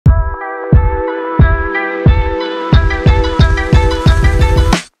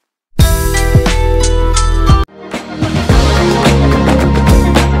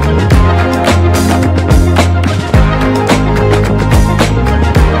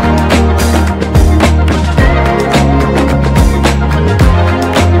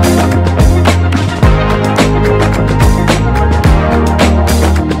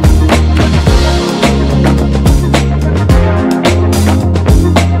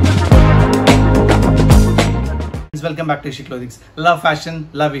friends, welcome back to Ishi Clothings. Love fashion,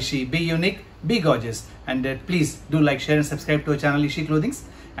 love Ishi. Be unique, be gorgeous. And please do like, share and subscribe to our channel Ishi Clothings.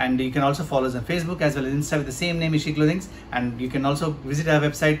 And you can also follow us on Facebook as well as Insta with the same name Ishi Clothings. And you can also visit our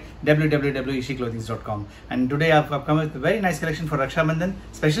website www.ishiclothings.com. And today I've come with a very nice collection for Raksha Bandhan,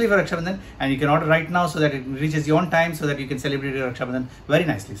 especially for Raksha Bandhan. And you can order right now so that it reaches you on time so that you can celebrate your Raksha Bandhan very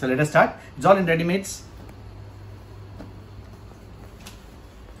nicely. So let us start. It's all in ready-mades.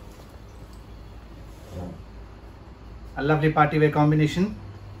 A lovely party wear combination.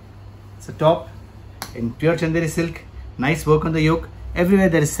 It's a top in pure Chanderi silk. Nice work on the yoke. Everywhere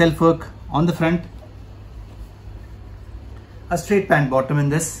there is self work on the front. A straight pant bottom in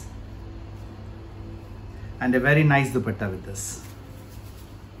this. And a very nice dupatta with this.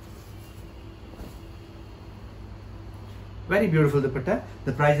 Very beautiful dupatta.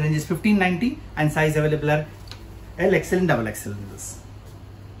 The price range is 1590 and size available are L, XL and XXL in this.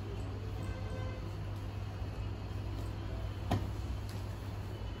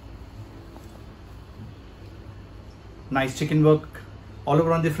 Nice chicken work all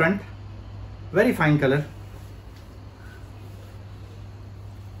over on the front. Very fine color.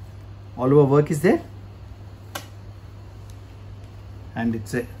 All over work is there. And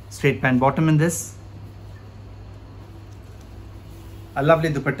it's a straight pant bottom in this. A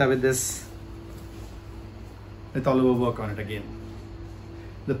lovely dupatta with this. With all over work on it again.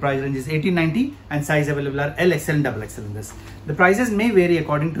 The price range is 1890 and size available are L, XL and XXL in this. The prices may vary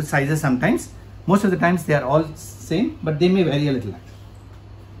according to sizes sometimes. Most of the times they are all same, but they may vary a little.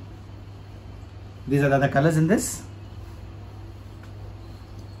 These are the other colors in this.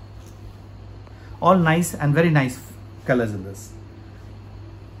 All nice and very nice colors in this.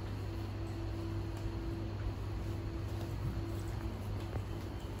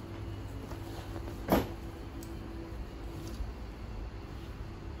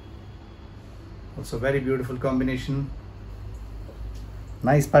 Also very beautiful combination.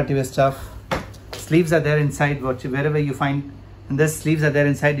 Nice party wear stuff. Sleeves are there inside, wherever you find, and the sleeves are there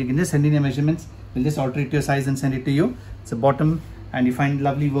inside. You can just send in your measurements. We'll just alter it to your size and send it to you. It's a bottom, and you find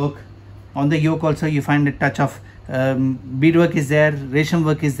lovely work on the yoke. Also, you find a touch of bead work is there, resham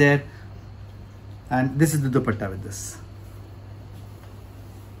work is there, and this is the dupatta with this.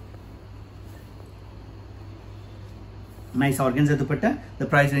 Nice organza dupatta. The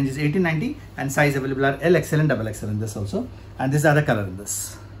price range is 1890 and size available are L, XL and XXL in this also. And this is the other color in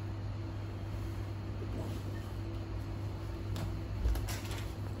this.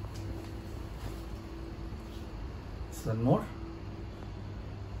 One more.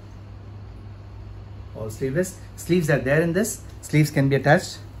 All sleeveless. Sleeves are there in this. Sleeves can be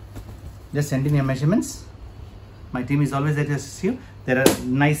attached. Just send in your measurements. My team is always there to assist you. There are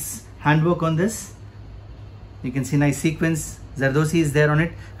nice handwork on this. You can see nice sequins. Zardosi is there on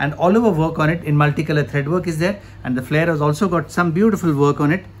it, and all over work on it in multicolor thread work is there, and the flare has also got some beautiful work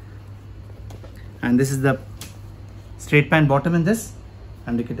on it. And this is the straight pant bottom in this,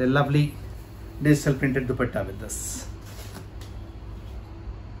 and you get a lovely digital printed dupatta with this.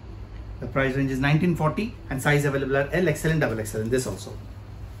 The price range is 1940 and size available are L, XL and XXL in this also.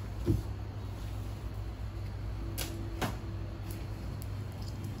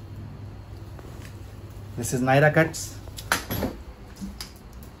 This is Naira Cuts.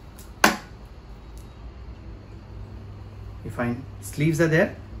 You find sleeves are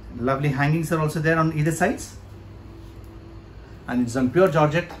there. Lovely hangings are also there on either sides. And it's on pure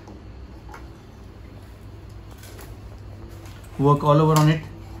georgette. Work all over on it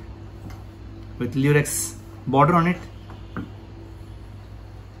with lurex border on it.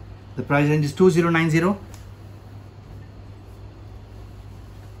 The price range is 2090.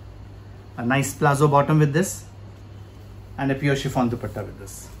 A nice plazo bottom with this and a pure chiffon dupatta with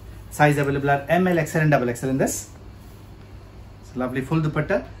this. Size available are M, L, XL and XXL in this. It's a lovely full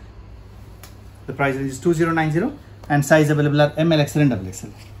dupatta. The price range is 2090 and size available are M, L, XL and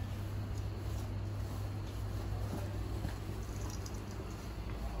XXL.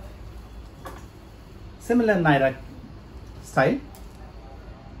 Similar Naira style.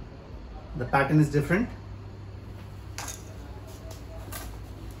 The pattern is different.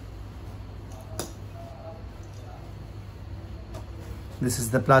 This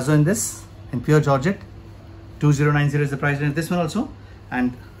is the plazo in this in pure georgette. 2090 is the price range. This one also,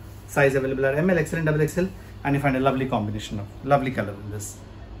 and size available are M, L, XL and XXL. And you find a lovely combination of lovely color in this.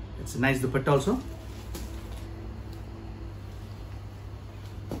 It's a nice dupatta also.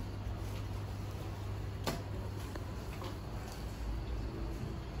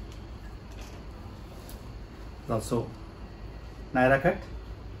 Also Naira cut.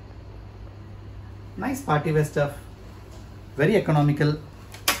 Nice party wear stuff, very economical,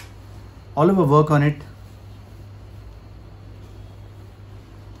 all over work on it.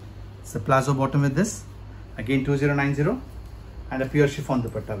 It's a palazzo bottom with this, again 2090, and a pure chiffon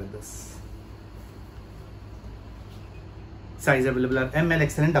dupatta with this. Size available are ML,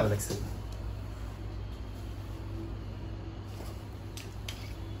 XL and XXL.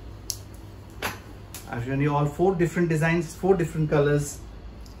 I've shown you all 4 different designs, 4 different colors,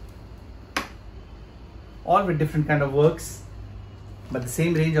 all with different kind of works, but the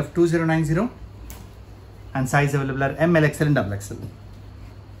same range of 2090, and size available are ML, XL and XXL.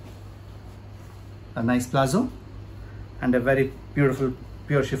 A nice palazzo and a very beautiful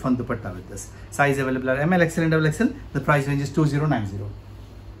pure chiffon dupatta with this. Size available are ML, XL and XXL. The price range is 2090.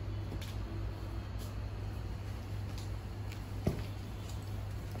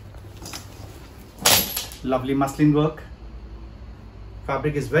 Lovely muslin work.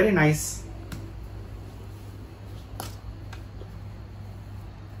 Fabric is very nice.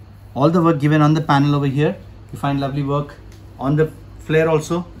 All the work given on the panel over here. You find lovely work on the flare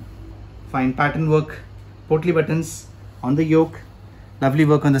also. Find pattern work, potli buttons on the yoke. Lovely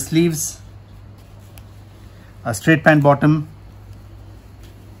work on the sleeves. A straight pant bottom.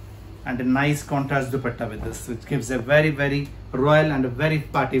 And a nice contrast dupatta with this, which gives a very royal and a very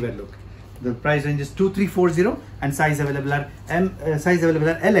party wear look. The price range is 2340 and size available are L, XL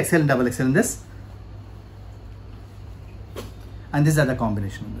and XXL in this. And these are the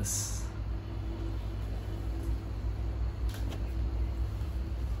combination of this.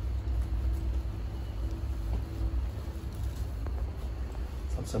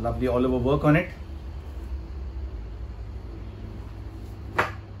 It's also lovely all over work on it.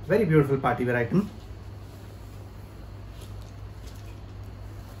 Very beautiful party wear item.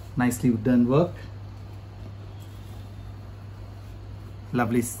 Nicely done work.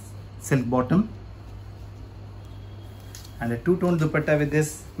 Lovely silk bottom. And a two-tone dupatta with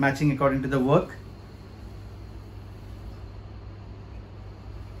this, matching according to the work.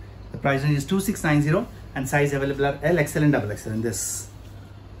 The price range is 2690 and size available are L, XL and XXL in this.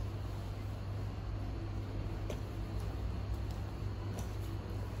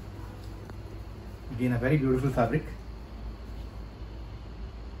 Again, a very beautiful fabric.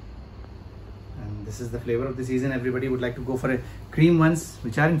 And this is the flavor of the season. Everybody would like to go for a cream ones,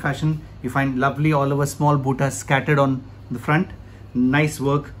 which are in fashion. You find lovely all over small buttas scattered on the front. Nice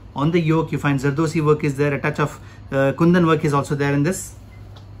work on the yoke. You find Zardosi work is there. A touch of Kundan work is also there in this.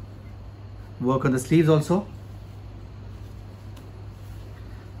 Work on the sleeves also.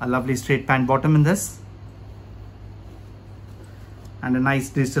 A lovely straight pant bottom in this. And a nice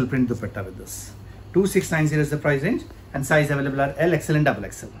digital print dupatta with this. 2690 is the price range and size available are L, XL and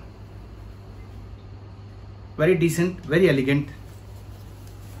XXL. Very decent, very elegant.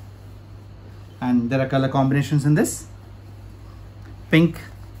 And there are color combinations in this. Pink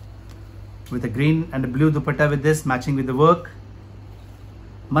with a green and a blue dupatta with this, matching with the work.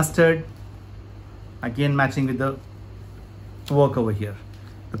 Mustard, again matching with the work over here.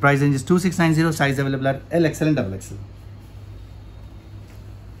 The price range is 2690, size available are L, XL and XXL.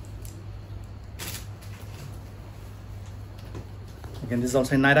 Again, this is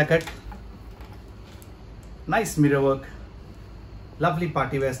also in Naira cut. Nice mirror work. Lovely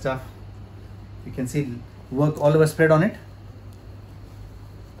party wear stuff. You can see work all over spread on it.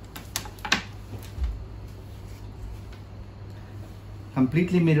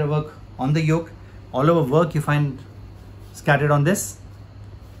 Completely mirror work on the yoke. All over work you find scattered on this.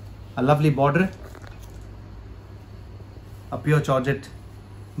 A lovely border. A pure georgette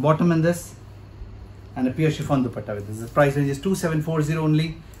bottom in this. And a pure chiffon dupatta with this. The price range is 2740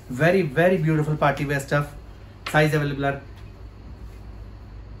 only. Very beautiful party wear stuff. Size available are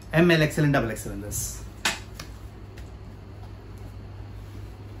ML, XL and XXL in this.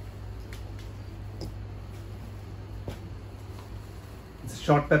 It's a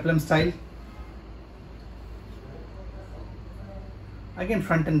short peplum style. Again,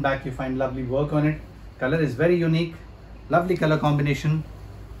 front and back you find lovely work on it. Color is very unique. Lovely color combination.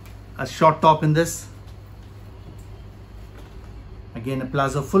 A short top in this. Again, a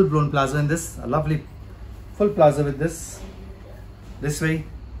plazo, full blown plazo in this. A lovely full plazo with this way.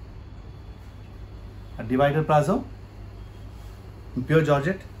 A divider plazo in pure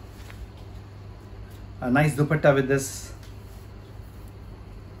georgette. A nice dupatta with this.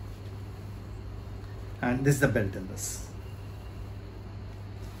 And this is the belt in this.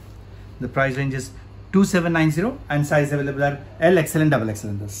 The price range is 2790 and size available are L, XL and XXL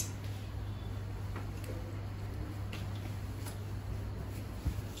in this.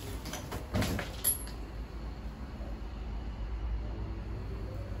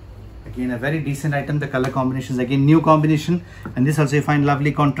 Again, a very decent item. The color combinations, again new combination, and this also you find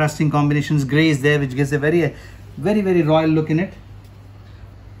lovely contrasting combinations. Gray is there, which gives a very royal look in it.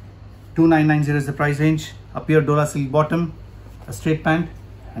 2990 is the price range. A pure Dola silk bottom, a straight pant,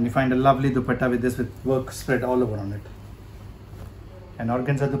 and you find a lovely dupatta with this, with work spread all over on it. An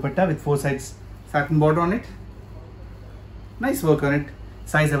organza dupatta with 4 sides satin border on it. Nice work on it.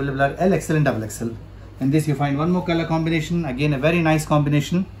 Size available are L, XL and XXL. In this you find one more color combination. Again a very nice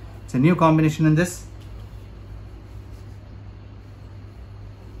combination. It's a new combination in this.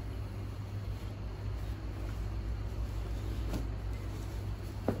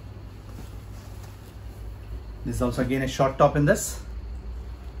 This is also again a short top in this.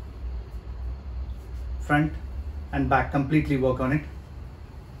 Front and back completely work on it.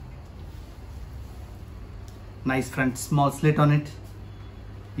 Nice front small slit on it.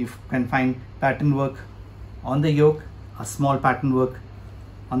 You can find pattern work on the yoke, a small pattern work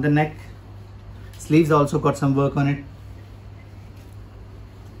on the neck. Sleeves also got some work on it.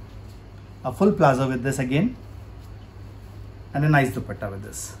 A full plazo with this again, and a nice dupatta with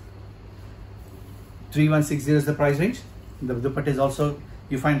this. 3160 is the price range. The dupatta is also,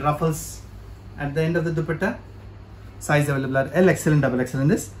 you find ruffles at the end of the dupatta. Size available are L, XL and XXL in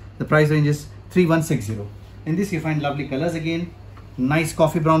this. The price range is 3160. In this you find lovely colors again. Nice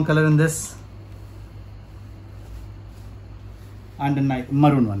coffee brown color in this, and a nice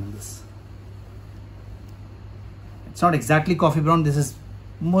maroon one in this. It's not exactly coffee brown, this is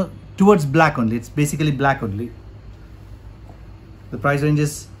more towards black only. It's basically black only. The price range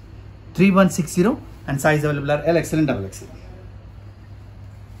is 3160 and size available are L, XL and XXL.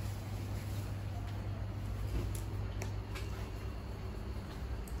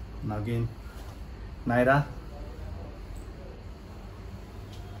 Now again Naira,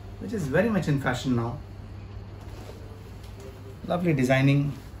 which is very much in fashion now. Lovely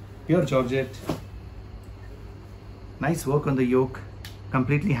designing, pure georgette. Nice work on the yoke,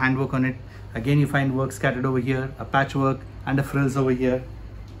 completely handwork on it. Again you find work scattered over here, a patchwork and a frills over here.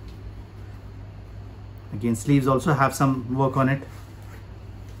 Again sleeves also have some work on it.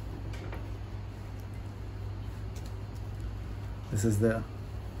 This is the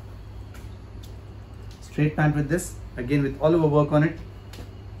straight pant with this, again with all over work on it,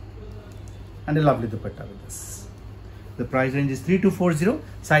 and a lovely dupatta with this. The price range is 3240.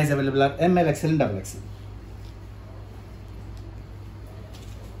 Size available are M, L, XL and XXL.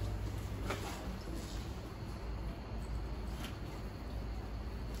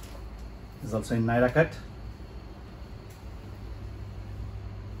 This is also in Naira cut.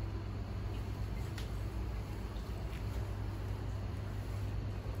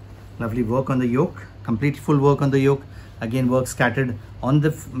 Lovely work on the yoke, complete full work on the yoke. Again work scattered on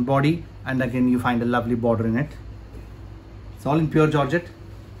the body, and again you find a lovely border in it. It's all in pure georgette.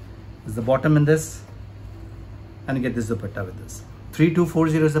 This is the bottom in this, and you get this dupatta with this.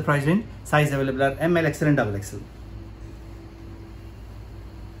 3240 is the price range. Size available are M, L, XL and XXL.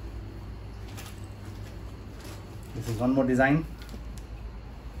 This is one more design.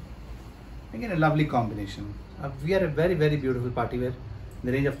 Again a lovely combination. We are a very beautiful party wear. In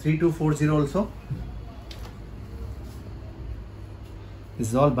the range of 3240 also. This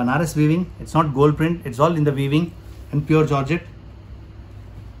is all Banaras weaving. It's not gold print. It's all in the weaving and pure georgette.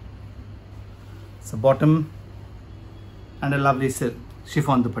 It's a bottom and a lovely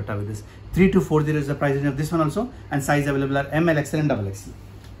chiffon dupatta with this. 3240 is the price range of this one also, and size available are M, L, XL and XXL.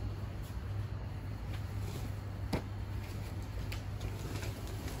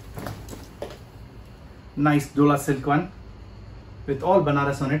 Nice Dola silk one with all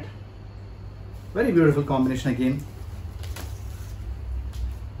Banaras on it. Very beautiful combination again.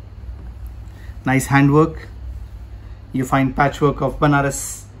 Nice handwork. You find patchwork of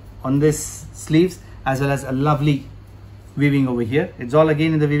Banaras on this sleeves, as well as a lovely weaving over here. It's all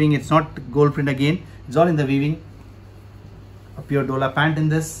again in the weaving. It's not gold print again. It's all in the weaving. A pure Dola pant in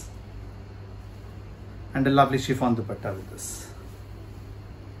this, and a lovely chiffon dupatta with this.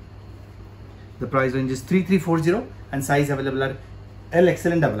 The price range is 3340 and size available are L,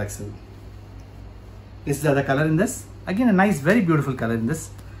 XL and XXL. This is the other color in this. Again a nice, very beautiful color in this.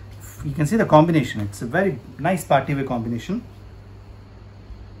 You can see the combination. It's a very nice party wear combination.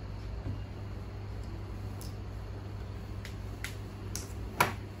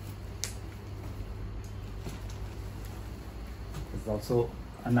 There's also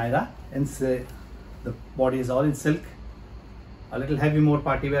a Naira, and the body is all in silk. A little heavy, more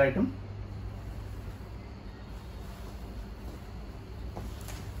party wear item.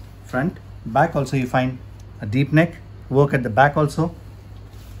 Front, back also you find a deep neck, work at the back also.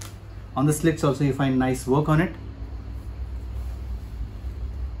 On the slits also you find nice work on it.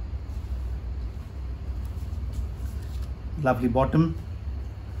 Lovely bottom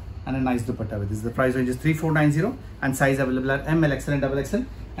and a nice dupatta with this. The price range is 3490 and size available are M, L, XL and XXL.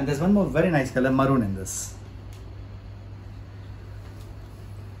 And there's one more very nice color, maroon in this.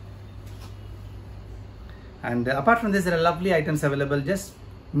 And apart from this, there are lovely items available. Just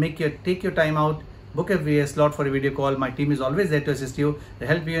take your time out, book a slot for a video call. My team is always there to assist you, to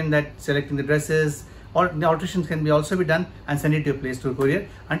help you in that selecting the dresses, or the alterations can also be done, and send it to your place through courier.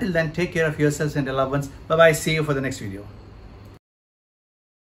 Until then, take care of yourselves and your loved ones. Bye bye. See you for the next video.